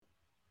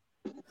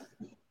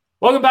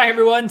Welcome back,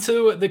 everyone,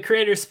 to the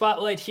Creator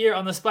Spotlight here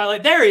on the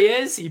Spotlight. There he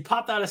is. He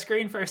popped out of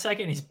screen for a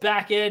second. He's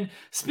back in.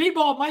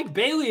 Speedball Mike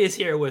Bailey is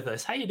here with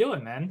us. How you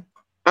doing, man?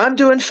 I'm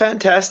doing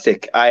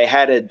fantastic. I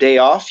had a day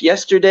off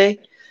yesterday,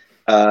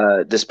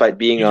 despite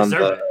being You on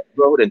deserve the it.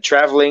 road and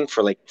traveling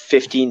for like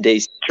 15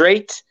 days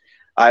straight.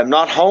 I'm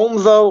not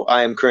home, though.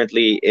 I am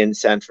currently in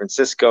San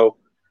Francisco,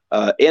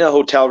 in a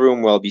hotel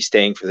room where I'll be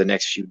staying for the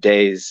next few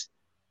days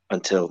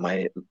until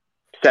my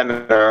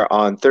seminar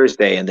on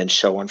Thursday and then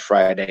show on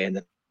Friday. And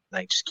then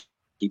I just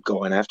keep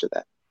going after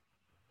that.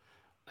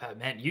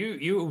 Man,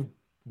 you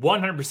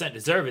 100%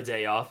 deserve a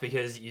day off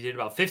because you did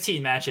about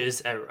 15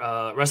 matches at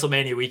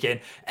WrestleMania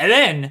weekend, and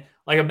then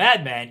like a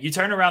madman, you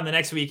turn around the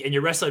next week and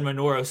you're wrestling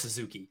Minoru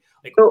Suzuki.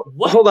 Like So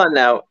what? hold on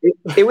now.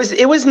 It was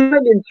 9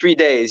 in 3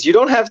 days. You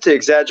don't have to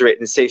exaggerate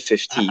and say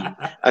 15.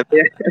 I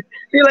mean, I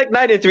feel like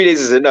 9 in 3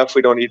 days is enough.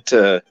 We don't need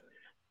to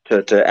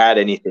add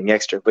anything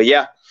extra. But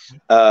yeah,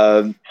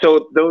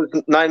 so those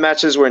 9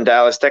 matches were in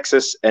Dallas,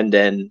 Texas, and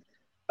then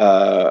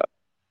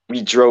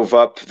we drove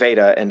up.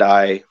 Veda and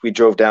we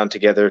drove down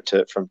together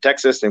from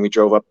Texas. Then we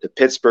drove up to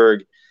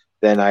Pittsburgh.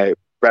 Then I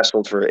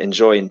wrestled for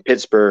Enjoy in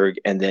Pittsburgh,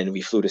 and then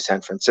we flew to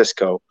San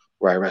Francisco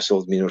where I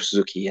wrestled Minoru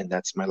Suzuki, and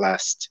that's my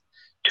last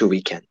 2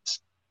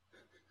 weekends.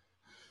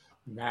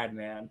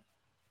 Madman.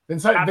 Been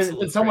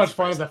so much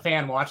fun as a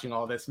fan watching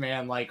all this,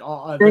 man. Like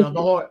the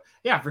whole,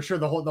 yeah, for sure.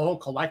 The whole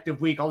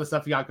collective week, all the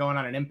stuff you got going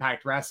on in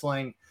Impact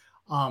Wrestling.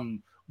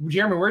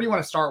 Jeremy, where do you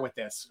want to start with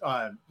this?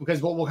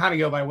 Because we'll kind of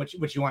go by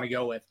what you want to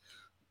go with.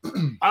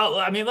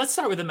 Let's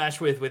start with the match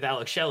with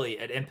Alex Shelley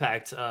at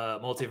Impact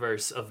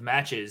Multiverse of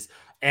Matches.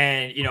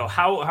 And,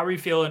 how are you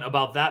feeling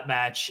about that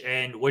match?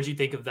 And what do you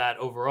think of that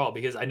overall?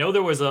 Because I know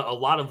there was a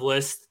lot of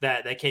lists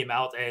that came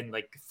out, and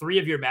like 3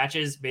 of your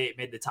matches made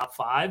the top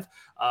 5.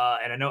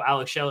 And I know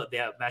Alex Shelley,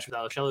 the match with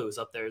Alex Shelley was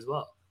up there as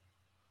well.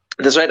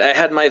 That's right. I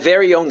had my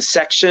very own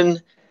section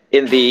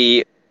in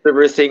the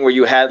server thing where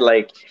you had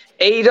like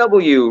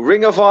AEW,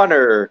 Ring of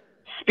Honor,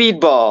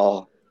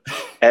 Speedball,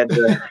 and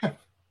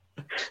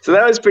so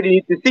that was pretty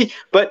neat to see.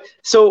 But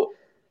so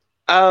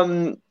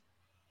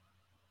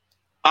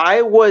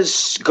I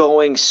was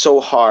going so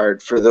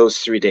hard for those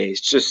 3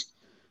 days, just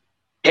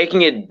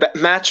taking it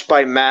match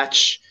by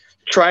match,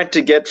 trying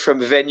to get from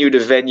venue to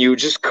venue,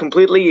 just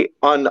completely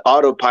on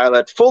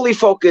autopilot, fully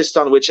focused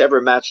on whichever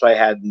match I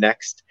had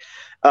next.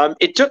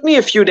 It took me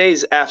a few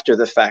days after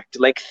the fact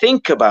to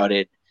think about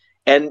it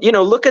and,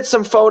 look at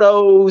some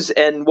photos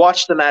and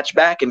watch the match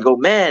back and go,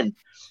 man,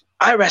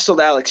 I wrestled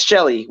Alex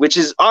Shelley, which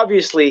is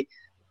obviously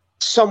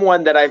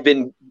someone that I've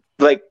been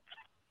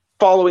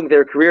following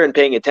their career and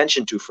paying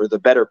attention to for the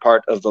better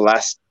part of the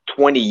last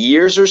 20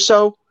 years or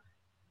so.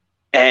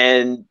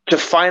 And to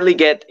finally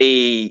get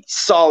a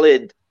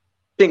solid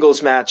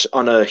singles match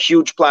on a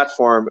huge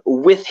platform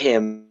with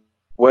him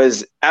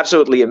was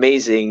absolutely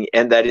amazing.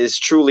 And that is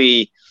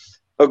truly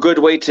a good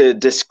way to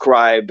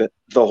describe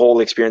the whole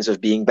experience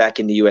of being back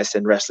in the US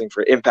and wrestling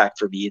for Impact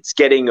for me. It's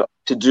getting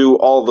to do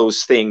all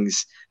those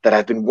things that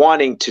I've been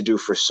wanting to do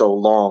for so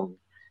long.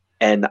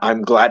 And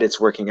I'm glad it's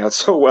working out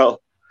so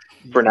well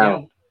for now.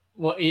 Yeah.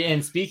 Well,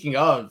 and speaking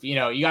of, you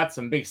got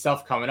some big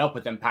stuff coming up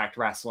with Impact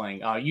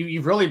Wrestling.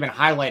 You've really been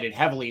highlighted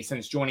heavily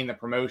since joining the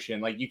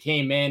promotion. Like you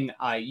came in,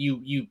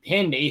 you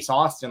pinned Ace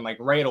Austin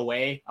right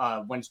away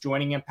once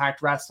joining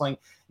Impact Wrestling.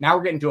 Now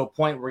we're getting to a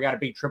point where we got a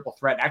big triple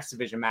threat X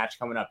Division match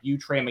coming up. You,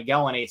 Trey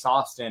Miguel, and Ace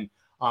Austin.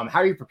 How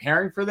are you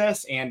preparing for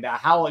this? And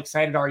how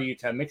excited are you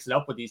to mix it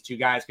up with these two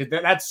guys?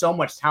 Because that's so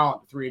much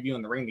talent, the 3 of you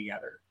in the ring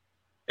together.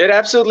 It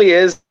absolutely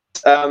is.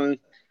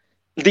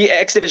 The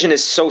X Division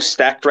is so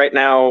stacked right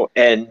now,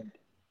 and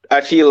I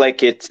feel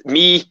like it's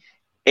me,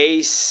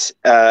 Ace,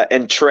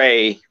 and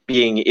Trey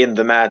being in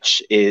the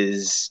match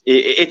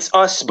it's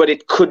us, but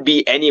it could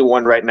be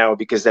anyone right now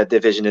because that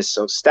division is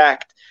so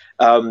stacked.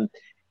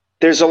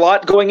 There's a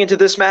lot going into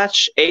this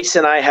match. Ace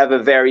and I have a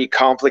very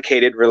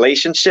complicated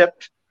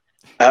relationship,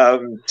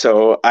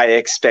 so I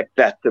expect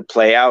that to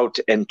play out.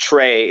 And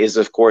Trey is,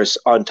 of course,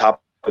 on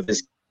top of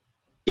his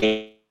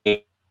game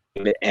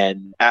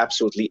and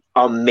absolutely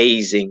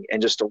amazing and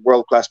just a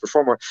world-class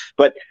performer.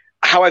 But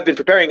how I've been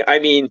preparing, I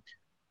mean,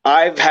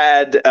 I've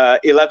had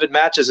 11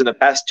 matches in the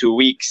past 2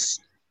 weeks.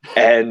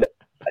 And,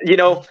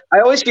 I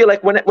always feel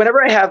like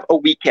whenever I have a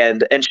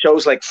weekend and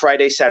shows like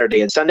Friday,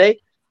 Saturday, and Sunday,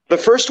 the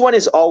first one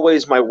is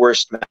always my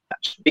worst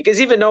match. Because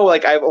even though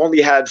I've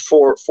only had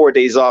four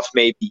days off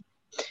maybe,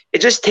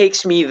 it just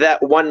takes me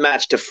that one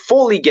match to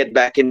fully get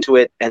back into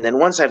it. And then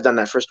once I've done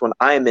that first one,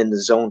 I am in the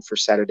zone for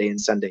Saturday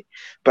and Sunday.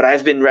 But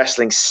I've been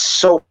wrestling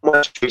so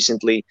much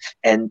recently,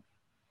 and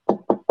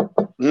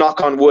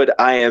knock on wood,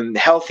 I am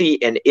healthy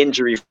and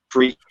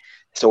injury-free.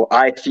 So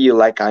I feel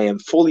like I am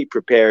fully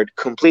prepared,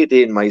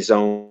 completely in my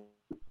zone.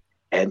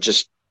 And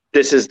just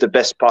this is the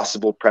best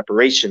possible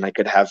preparation I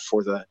could have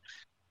for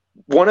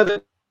one of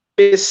the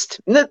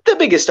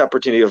biggest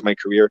opportunity of my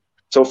career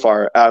so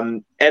far.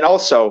 And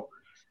also,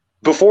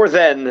 before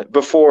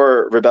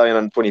Rebellion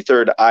on the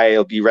 23rd,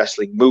 I'll be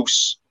wrestling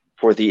Moose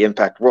for the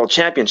Impact World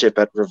Championship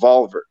at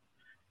Revolver.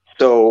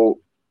 So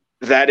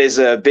that is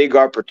a big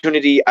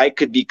opportunity. I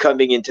could be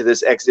coming into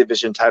this X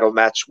Division title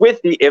match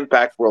with the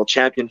Impact World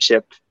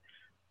Championship,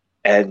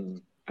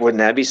 and wouldn't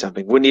that be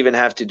something? Wouldn't even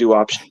have to do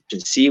option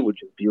C, would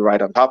just be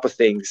right on top of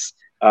things.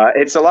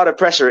 It's a lot of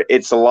pressure.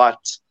 It's a lot,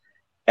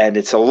 and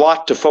it's a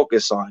lot to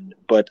focus on.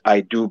 But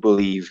I do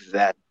believe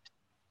that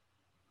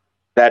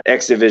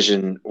X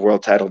Division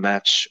World Title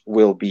match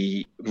will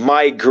be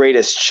my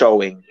greatest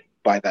showing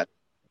by that.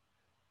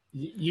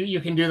 You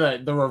can do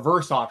the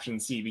reverse option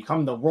C,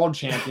 become the world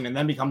champion and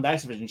then become the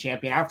X Division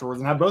champion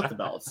afterwards and have both the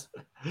belts.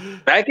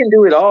 I can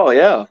do it all,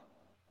 yeah.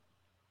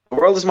 The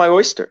world is my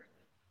oyster.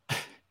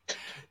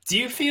 Do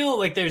you feel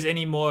like there's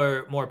any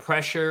more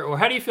pressure, or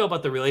how do you feel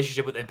about the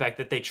relationship with Impact,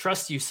 that they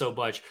trust you so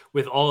much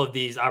with all of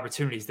these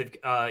opportunities? That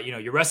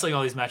you're wrestling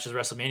all these matches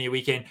WrestleMania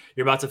weekend.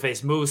 You're about to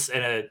face Moose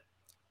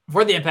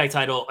for the Impact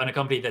title on a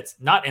company that's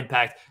not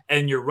Impact,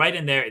 and you're right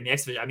in there in the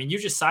X Division. I mean, you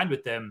just signed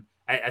with them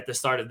at the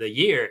start of the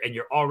year, and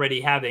you're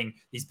already having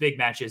these big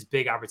matches,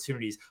 big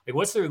opportunities. Like,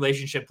 what's the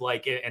relationship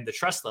like and the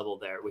trust level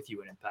there with you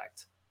and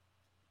Impact?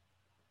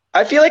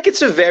 I feel like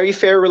it's a very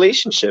fair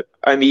relationship.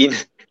 I mean,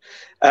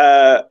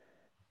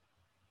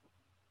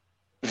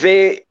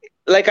 they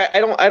like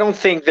I don't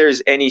think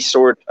there's any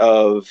sort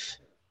of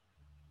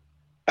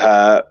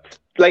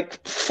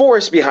like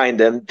force behind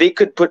them. They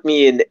could put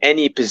me in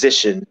any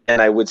position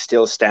and I would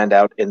still stand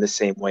out in the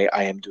same way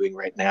I am doing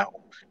right now.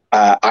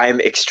 I'm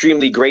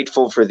extremely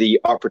grateful for the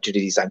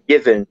opportunities I'm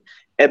given,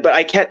 but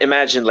I can't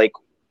imagine like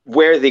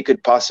where they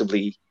could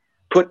possibly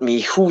put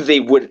me, who they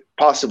would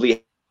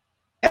possibly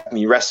have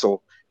me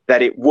wrestle,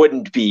 that it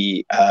wouldn't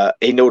be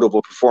a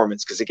notable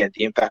performance. Because again,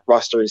 the Impact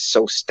roster is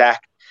so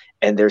stacked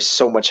and there's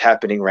so much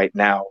happening right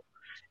now.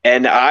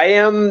 And I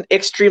am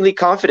extremely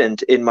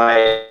confident in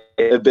my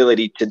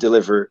ability to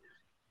deliver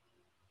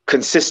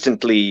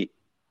consistently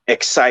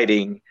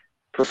exciting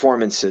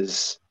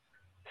performances.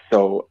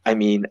 So, I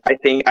mean, I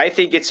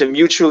think it's a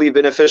mutually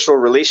beneficial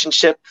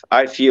relationship.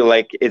 I feel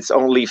like it's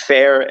only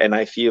fair, and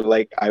I feel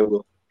like I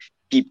will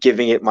keep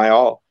giving it my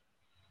all.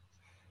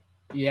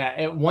 Yeah,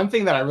 and one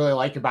thing that I really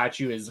like about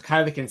you is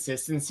kind of the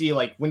consistency.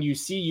 Like when you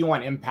see you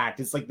on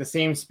Impact, it's like the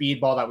same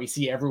Speedball that we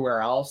see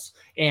everywhere else.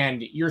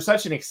 And you're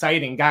such an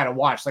exciting guy to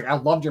watch. Like I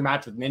loved your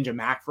match with Ninja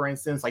Mac, for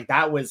instance. Like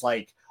that was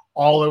like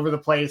all over the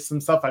place,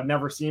 some stuff I've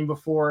never seen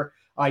before.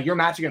 Your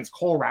match against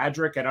Cole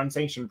Radrick at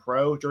Unsanctioned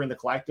Pro during the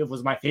Collective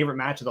was my favorite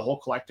match of the whole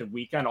Collective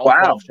weekend. All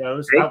 12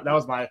 shows. That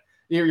was my.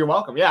 You're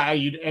welcome. Yeah,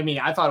 I mean,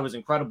 I thought it was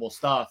incredible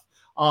stuff.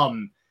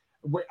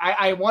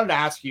 I wanted to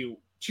ask you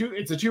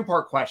it's a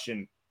two-part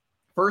question.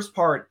 First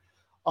part,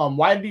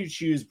 why did you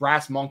choose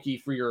Brass Monkey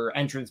for your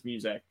entrance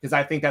music? Because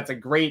I think that's a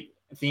great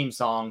theme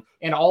song.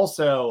 And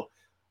also,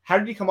 how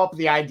did you come up with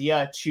the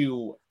idea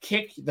to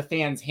kick the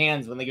fans'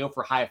 hands when they go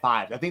for high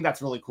fives? I think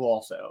that's really cool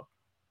also.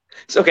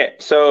 Okay,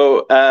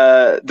 so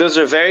those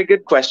are very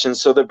good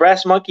questions. So the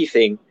Brass Monkey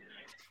thing,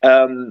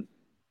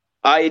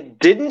 I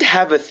didn't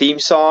have a theme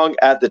song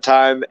at the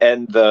time,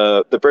 and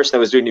the person that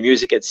was doing the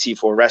music at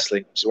C4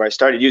 Wrestling, which is where I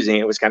started using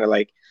it, was kind of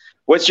like,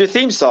 what's your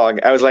theme song?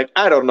 I was like,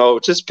 I don't know,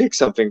 just pick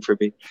something for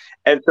me.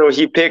 And so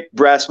he picked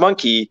Brass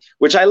Monkey,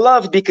 which I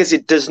love because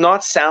it does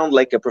not sound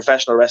like a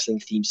professional wrestling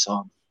theme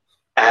song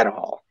at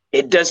all.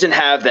 It doesn't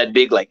have that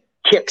big like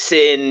kicks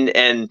in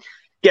and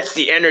gets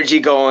the energy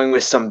going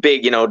with some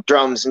big,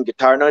 drums and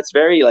guitar. No, it's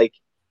very like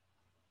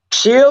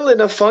chill in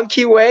a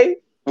funky way,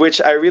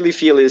 which I really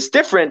feel is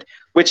different,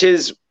 which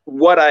is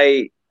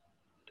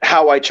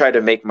how I try to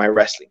make my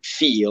wrestling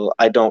feel.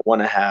 I don't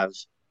want to have,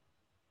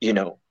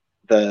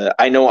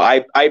 I know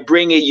I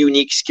bring a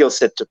unique skill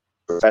set to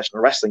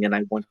professional wrestling, and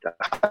I want to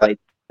highlight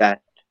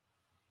that.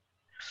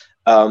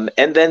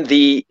 And then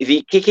the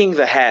kicking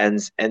the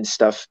hands and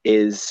stuff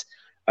is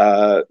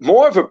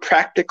more of a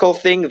practical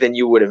thing than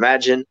you would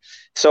imagine.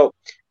 So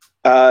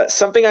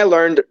something I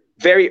learned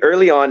very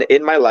early on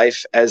in my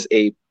life as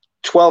a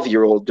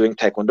 12-year-old doing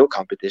Taekwondo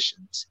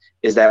competitions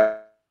is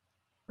that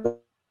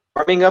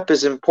warming up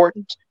is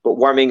important, but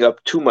warming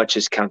up too much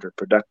is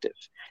counterproductive.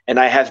 And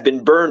I have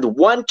been burned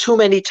one too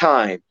many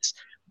times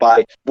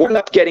by warming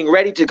up, getting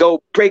ready to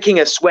go, breaking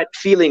a sweat,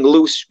 feeling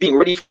loose, being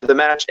ready for the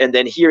match, and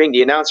then hearing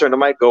the announcer on the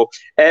mic go,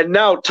 and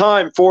now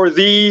time for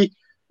the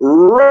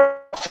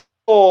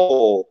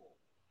ruffle.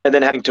 And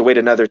then having to wait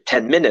another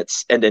 10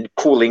 minutes and then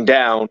cooling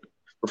down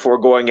before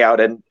going out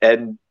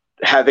and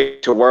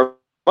having to warm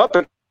up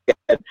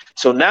again.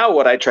 So now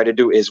what I try to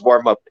do is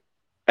warm up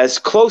as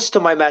close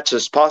to my match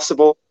as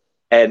possible.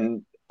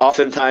 And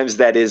oftentimes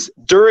that is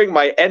during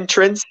my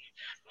entrance.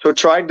 So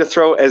trying to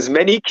throw as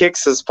many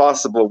kicks as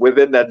possible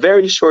within that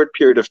very short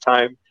period of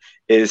time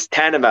is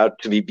tantamount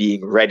to me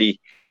being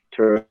ready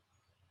to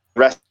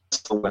wrestle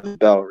when the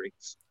bell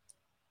rings.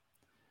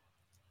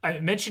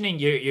 I'm mentioning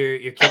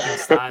your kicking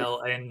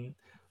style, and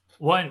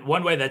one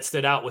way that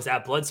stood out was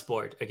at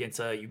Bloodsport against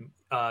Yoya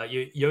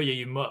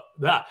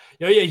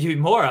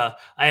Uemura,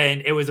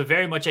 and it was a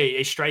very much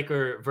a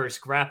striker versus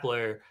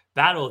grappler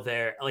battle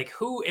there. Like,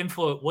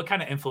 what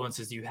kind of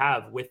influences do you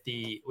have with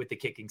the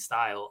kicking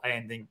style?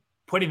 And then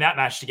putting that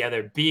match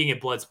together, being in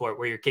Bloodsport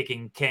where your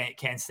kicking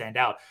can stand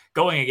out,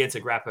 going against a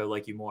grappler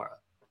like Yumura?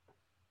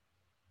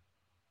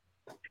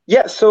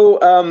 Yeah, so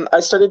I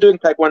started doing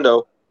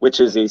Taekwondo, which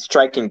is a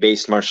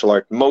striking-based martial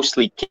art,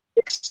 mostly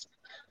kicks,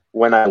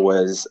 when I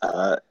was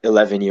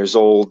 11 years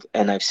old,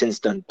 and I've since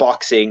done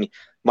boxing.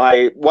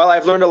 While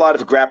I've learned a lot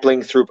of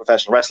grappling through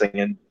professional wrestling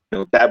and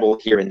dabble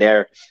here and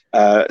there,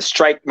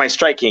 my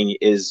striking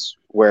is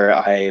where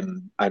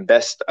I'm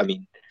best. I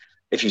mean,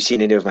 if you've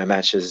seen any of my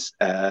matches,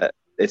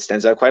 it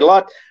stands out quite a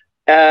lot,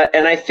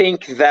 and I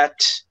think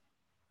that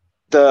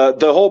the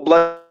whole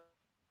blood.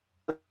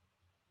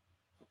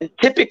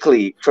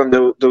 Typically from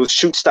those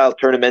shoot style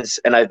tournaments,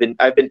 and I've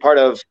been part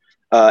of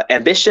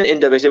Ambition in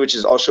WWE, which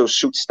is also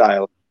shoot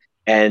style,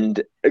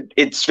 and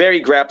it's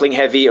very grappling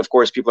heavy. Of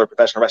course, people are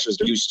professional wrestlers;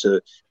 they're used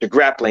to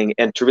grappling,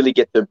 and to really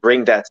get to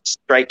bring that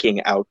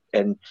striking out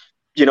and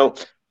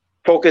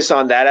focus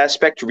on that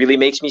aspect really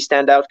makes me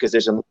stand out, because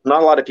there's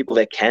not a lot of people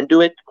that can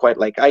do it quite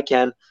like I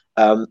can.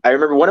 I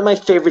remember one of my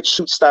favorite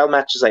shoot style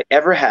matches I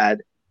ever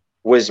had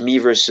was me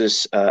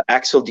versus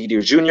Axel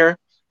Didier Jr.,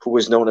 who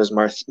was known as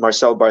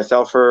Marcel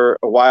Barthel for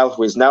a while,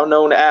 who is now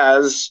known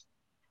as...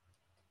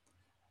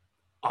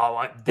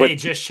 Oh, they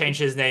just changed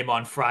his name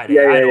on Friday.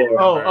 Yeah, I don't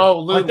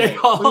remember.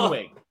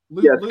 Ludwig.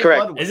 Yes,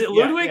 correct. Ludwig. Is it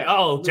Ludwig? Yeah.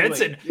 Oh, Ludwig.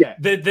 Jensen. Yeah.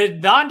 The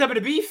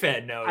non-WWE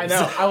fan knows. I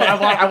know.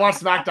 I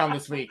watched SmackDown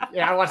this week.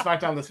 Yeah, I watched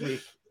SmackDown this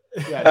week.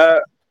 Yeah.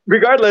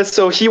 Regardless,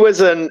 so he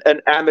was an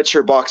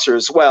amateur boxer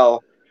as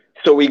well.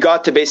 So we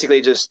got to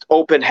basically just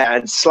open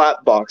hand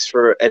slap box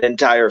for an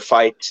entire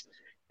fight.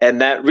 And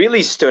that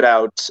really stood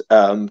out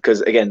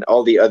because, again,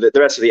 the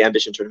rest of the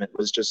Ambition tournament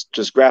was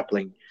just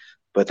grappling.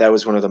 But that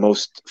was one of the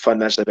most fun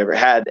matches I've ever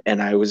had. And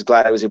I was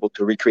glad I was able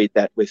to recreate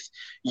that with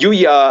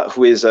Yuya,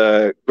 who is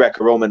a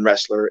Greco-Roman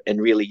wrestler,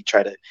 and really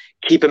try to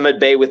keep him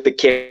at bay with the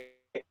kicks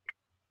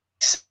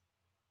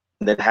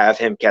and then have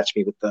him catch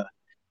me with the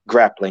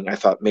grappling. I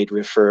thought made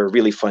for a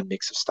really fun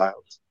mix of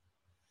styles.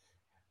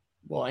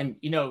 Well, and,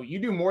 you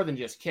do more than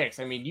just kicks.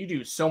 I mean, you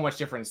do so much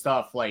different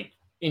stuff, like,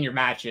 in your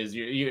matches.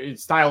 You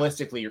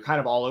stylistically, you're kind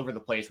of all over the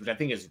place, which I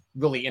think is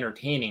really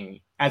entertaining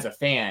as a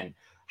fan.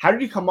 How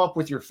did you come up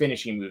with your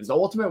finishing moves, the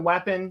Ultimate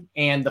Weapon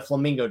and the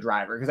Flamingo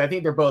Driver? Because I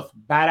think they're both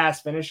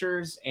badass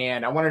finishers,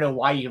 and I want to know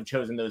why you have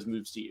chosen those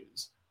moves to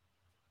use.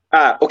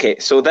 Okay,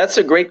 so that's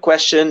a great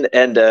question,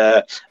 and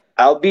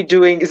I'll be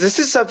doing... This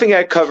is something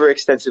I cover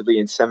extensively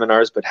in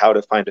seminars, but how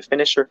to find a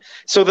finisher.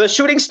 So the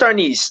Shooting Star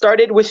Knees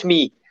started with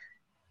me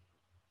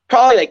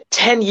probably like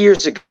 10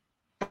 years ago,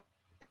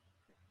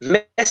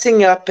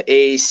 messing up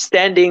a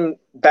standing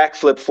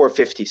backflip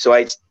 450. So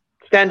I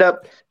stand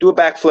up, do a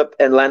backflip,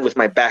 and land with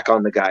my back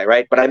on the guy,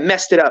 right? But I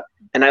messed it up,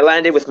 and I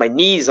landed with my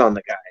knees on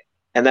the guy.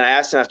 And then I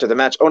asked him after the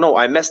match, "Oh no,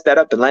 I messed that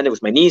up and landed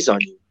with my knees on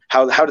you.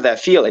 How did that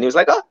feel?" And he was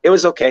like, "Oh, it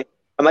was okay."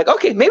 I'm like,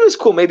 "Okay, maybe it was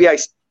cool. Maybe I,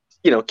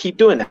 keep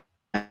doing that."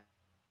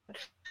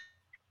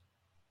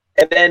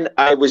 And then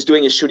I was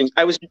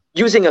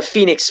using a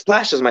Phoenix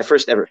Splash as my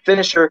first ever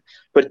finisher,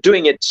 but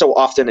doing it so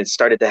often it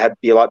started to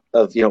be a lot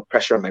of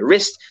pressure on my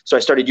wrist. So I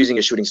started using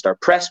a Shooting Star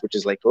Press, which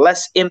is like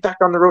less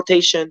impact on the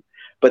rotation.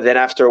 But then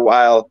after a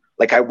while,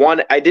 like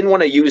I didn't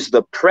want to use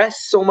the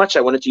press so much.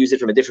 I wanted to use it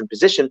from a different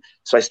position.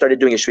 So I started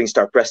doing a Shooting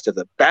Star Press to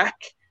the back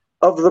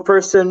of the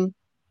person.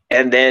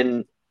 And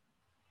then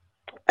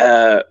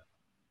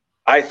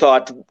I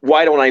thought,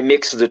 why don't I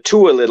mix the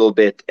two a little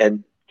bit,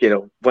 and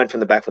went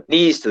from the backflip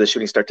knees to the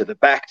Shooting Star to the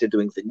back to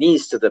doing the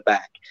knees to the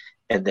back.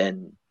 And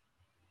then,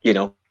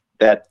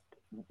 that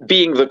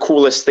being the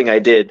coolest thing I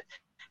did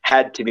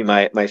had to be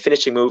my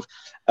finishing move.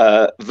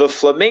 The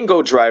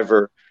Flamingo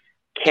Driver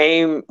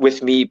came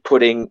with me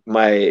putting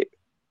my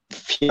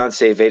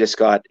fiance Veda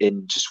Scott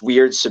in just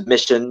weird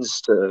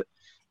submissions to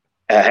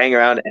hang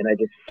around, and I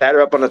just sat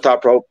her up on the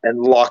top rope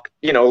and locked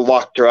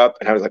her up.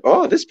 And I was like,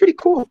 oh, this is pretty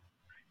cool.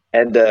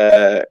 And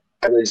I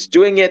was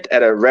doing it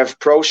at a Rev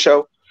Pro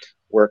show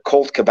where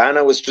Colt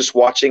Cabana was just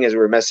watching as we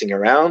were messing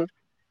around.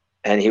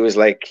 And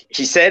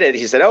he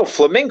said, "Oh,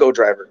 Flamingo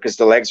Driver," because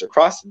the legs are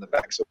crossed in the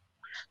back. So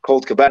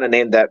Colt Cabana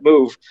named that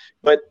move.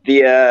 But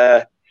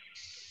the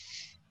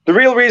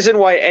real reason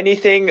why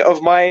anything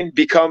of mine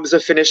becomes a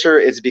finisher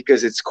is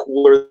because it's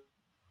cooler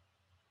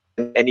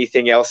than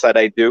anything else that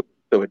I do.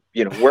 So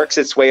it works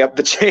its way up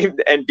the chain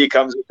and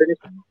becomes a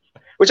finisher.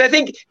 Which I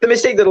think the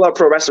mistake that a lot of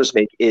pro wrestlers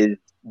make is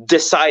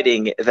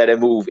deciding that a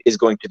move is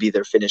going to be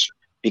their finisher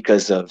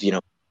because of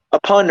a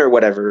pun or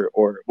whatever,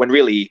 or when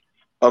really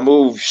a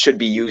move should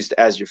be used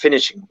as your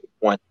finishing move.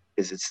 One,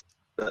 because it's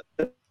the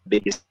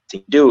biggest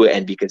thing to do,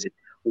 and because it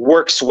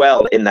works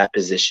well in that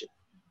position.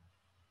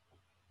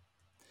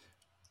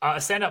 A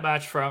stand-up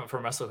match from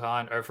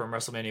WrestleCon or from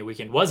WrestleMania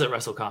weekend was at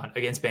WrestleCon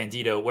against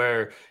Bandito,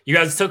 where you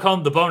guys took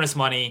home the bonus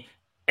money,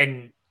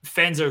 and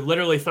fans are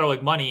literally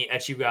throwing money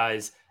at you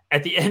guys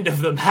at the end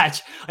of the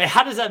match. Like,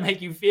 how does that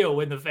make you feel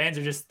when the fans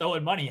are just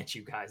throwing money at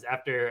you guys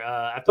after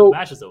the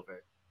match is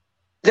over?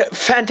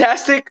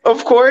 Fantastic,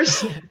 of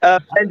course.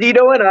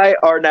 Bandito and I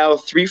are now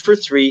 3 for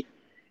 3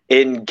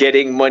 in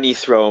getting money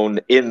thrown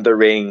in the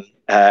ring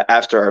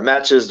after our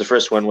matches. The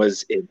first one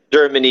was in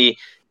Germany,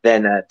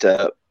 then at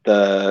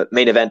the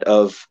main event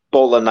of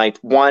Bola Night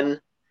 1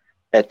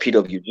 at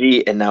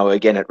PWG, and now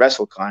again at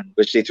WrestleCon,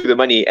 which they threw the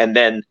money, and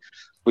then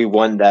we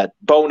won that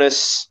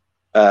bonus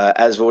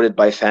as voted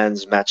by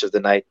fans match of the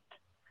night,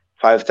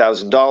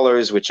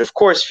 $5,000, which of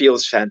course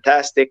feels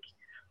fantastic,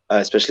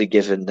 especially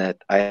given that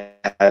I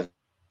have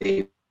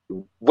a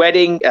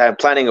wedding,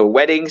 planning a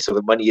wedding, so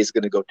the money is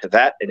going to go to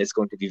that, and it's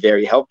going to be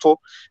very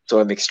helpful. So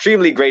I'm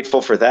extremely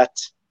grateful for that.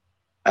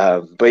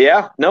 But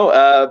yeah, no,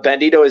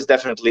 Bandito is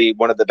definitely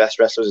one of the best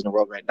wrestlers in the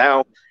world right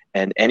now.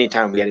 And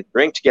anytime we get in the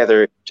ring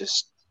together,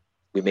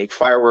 we make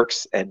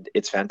fireworks, and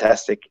it's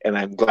fantastic. And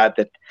I'm glad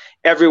that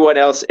everyone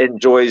else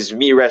enjoys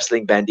me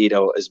wrestling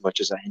Bandito as much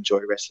as I enjoy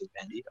wrestling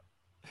Bandito.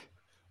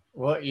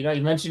 Well, you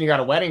mentioned you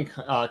got a wedding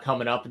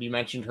coming up, and you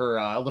mentioned her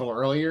a little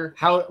earlier.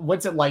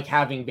 What's it like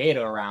having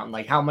Beta around?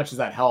 Like, how much does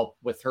that help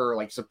with her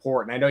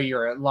support? And I know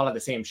you're at a lot of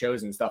the same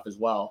shows and stuff as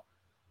well.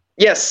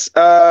 Yes,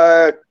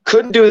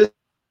 couldn't do this.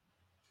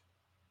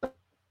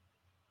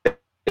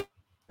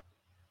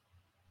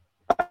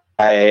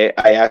 I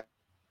actually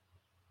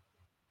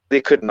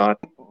could not,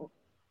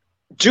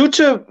 due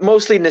to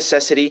mostly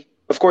necessity.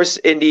 Of course,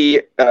 in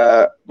the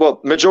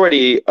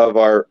majority of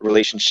our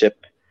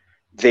relationship,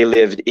 they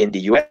lived in the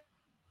U.S.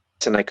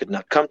 and I could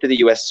not come to the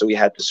U.S., so we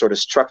had to sort of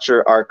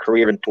structure our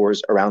career and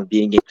tours around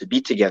being able to be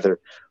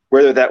together.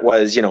 Whether that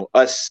was,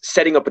 us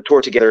setting up a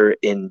tour together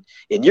in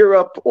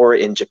Europe or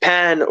in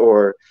Japan,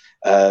 or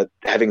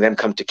having them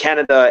come to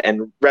Canada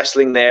and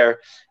wrestling there.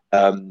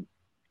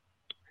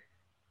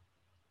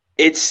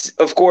 It's,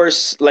 of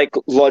course,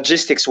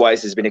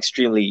 logistics-wise has been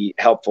extremely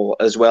helpful,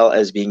 as well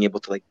as being able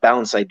to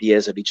bounce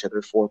ideas of each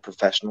other for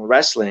professional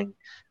wrestling.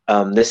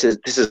 This is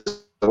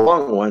a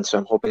long one, so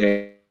I'm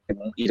hoping I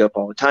won't eat up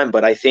all the time.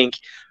 But I think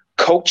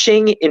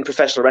coaching in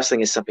professional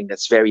wrestling is something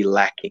that's very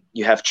lacking.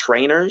 You have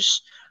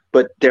trainers,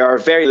 but there are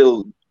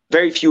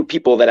very few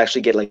people that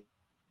actually get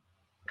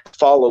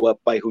follow-up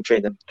by who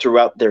trained them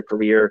throughout their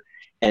career,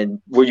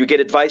 and where you get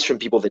advice from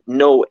people that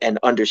know and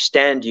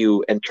understand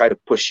you and try to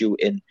push you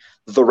in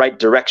the right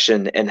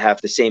direction and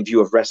have the same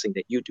view of wrestling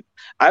that you do.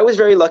 I was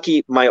very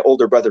lucky. My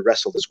older brother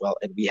wrestled as well,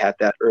 and we had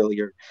that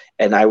earlier.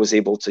 And I was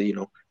able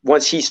to,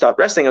 once he stopped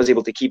wrestling, I was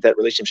able to keep that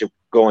relationship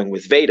going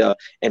with Veda.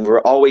 And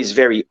we're always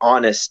very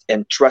honest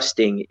and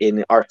trusting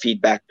in our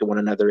feedback to one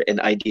another and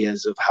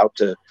ideas of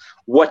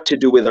what to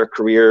do with our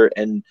career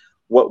and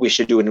what we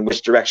should do and in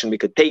which direction we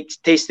could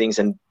taste things,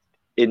 and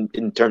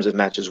in terms of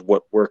matches,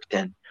 what worked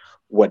and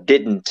what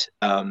didn't.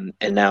 And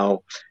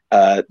now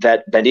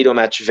that Bandito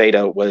match,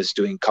 Veda was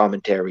doing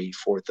commentary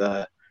for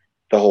the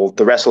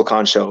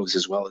WrestleCon shows,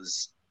 as well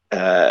as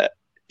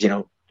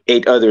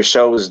 8 other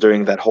shows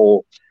during that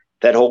whole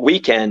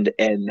weekend.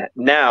 And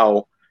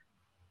now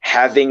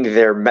having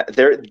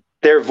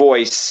their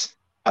voice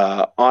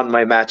on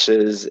my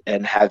matches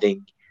and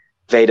having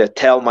Veda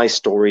tell my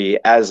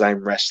story as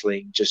I'm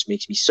wrestling just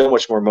makes me so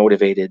much more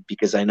motivated,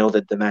 because I know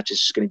that the match is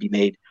just going to be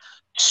made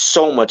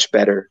so much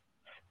better.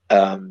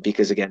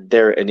 Because again,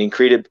 they're an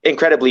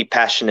incredibly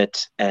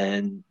passionate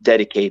and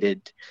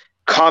dedicated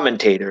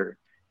commentator,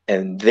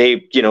 and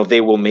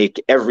they will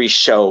make every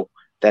show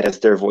that has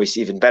their voice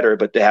even better.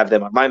 But to have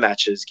them on my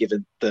matches,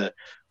 given the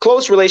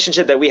close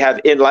relationship that we have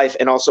in life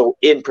and also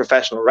in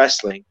professional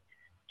wrestling,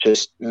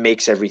 just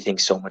makes everything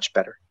so much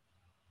better.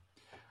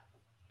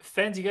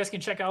 Fans, you guys can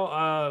check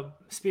out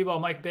Speedball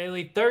Mike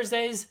Bailey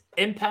Thursdays,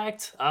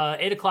 Impact,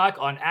 8 o'clock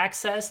on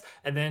Access,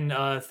 and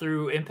then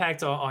through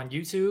Impact on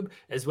YouTube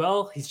as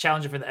well. He's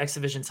challenging for the X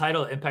Division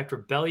title, Impact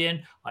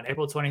Rebellion, on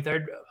April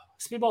 23rd.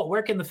 Speedball,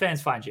 where can the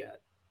fans find you at?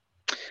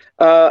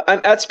 I'm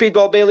at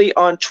Speedball Bailey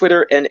on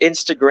Twitter and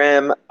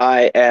Instagram.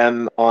 I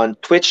am on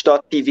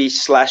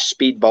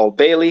twitch.tv/Speedball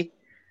Bailey,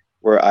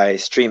 where I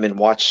stream and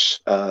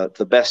watch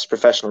the best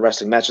professional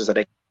wrestling matches that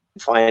I can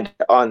find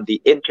on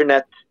the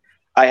internet.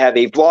 I have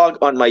a vlog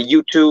on my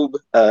YouTube,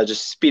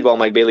 just Speedball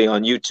Mike Bailey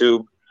on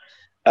YouTube.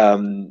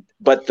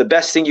 But the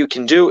best thing you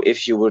can do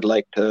if you would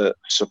like to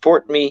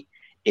support me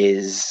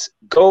is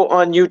go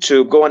on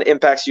YouTube, go on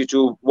Impact's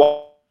YouTube,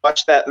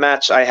 watch that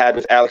match I had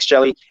with Alex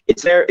Shelley.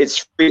 It's there,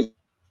 it's free.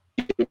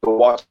 You can go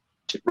watch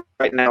it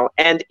right now.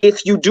 And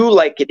if you do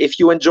like it, if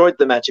you enjoyed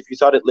the match, if you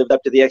thought it lived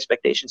up to the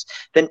expectations,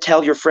 then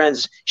tell your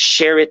friends,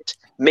 share it,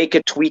 make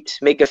a tweet,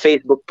 make a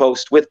Facebook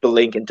post with the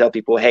link, and tell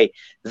people, hey,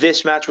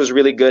 this match was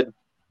really good.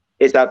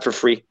 It's out for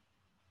free,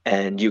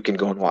 and you can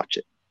go and watch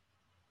it.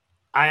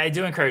 I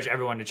do encourage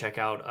everyone to check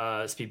out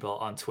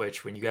Speedball on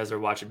Twitch when you guys are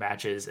watching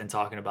matches and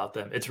talking about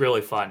them. It's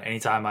really fun.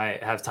 Anytime I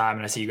have time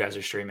and I see you guys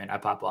are streaming, I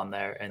pop on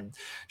there, and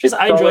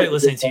I enjoy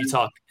listening to you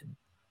talk.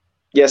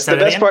 Yes, the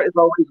best part is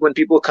always when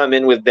people come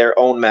in with their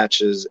own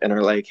matches and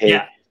are like,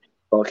 hey,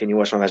 well, can you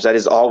watch my match? That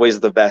is always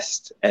the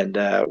best, and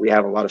we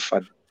have a lot of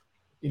fun.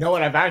 You know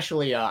what? I've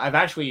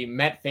actually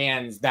met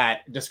fans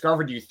that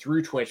discovered you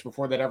through Twitch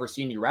before they'd ever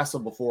seen you wrestle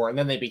before, and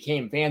then they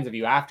became fans of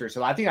you after.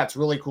 So I think that's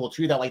really cool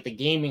too. That the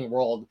gaming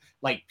world,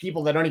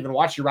 people that don't even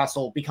watch you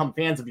wrestle, become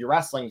fans of your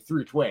wrestling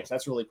through Twitch.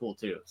 That's really cool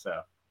too.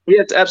 So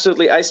yes,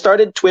 absolutely. I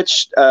started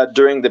Twitch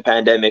during the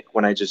pandemic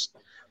when I just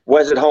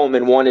was at home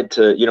and wanted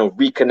to,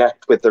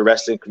 reconnect with the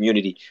wrestling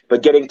community.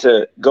 But getting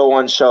to go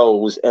on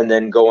shows and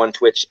then go on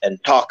Twitch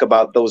and talk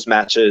about those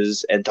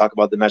matches and talk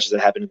about the matches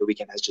that happened in the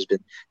weekend has just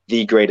been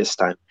the greatest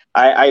time.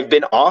 I've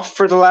been off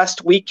for the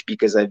last week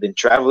because I've been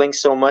traveling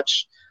so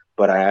much,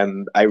 but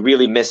I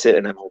really miss it,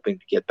 and I'm hoping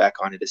to get back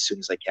on it as soon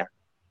as I can.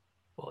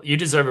 Well, you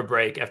deserve a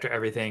break after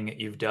everything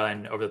you've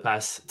done over the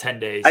past 10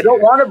 days. I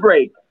don't want a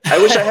break. I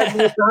wish I had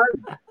more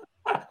time.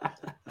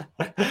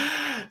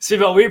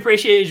 Speedball, we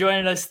appreciate you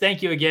joining us.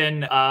 Thank you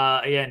again.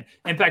 Again,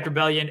 Impact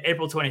Rebellion,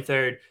 April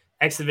 23rd,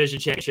 X Division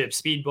Championship,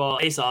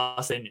 Speedball, Ace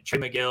Austin, Trey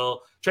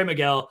Miguel.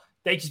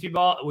 Thank you,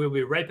 Speedball. We'll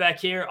be right back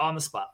here on the spot.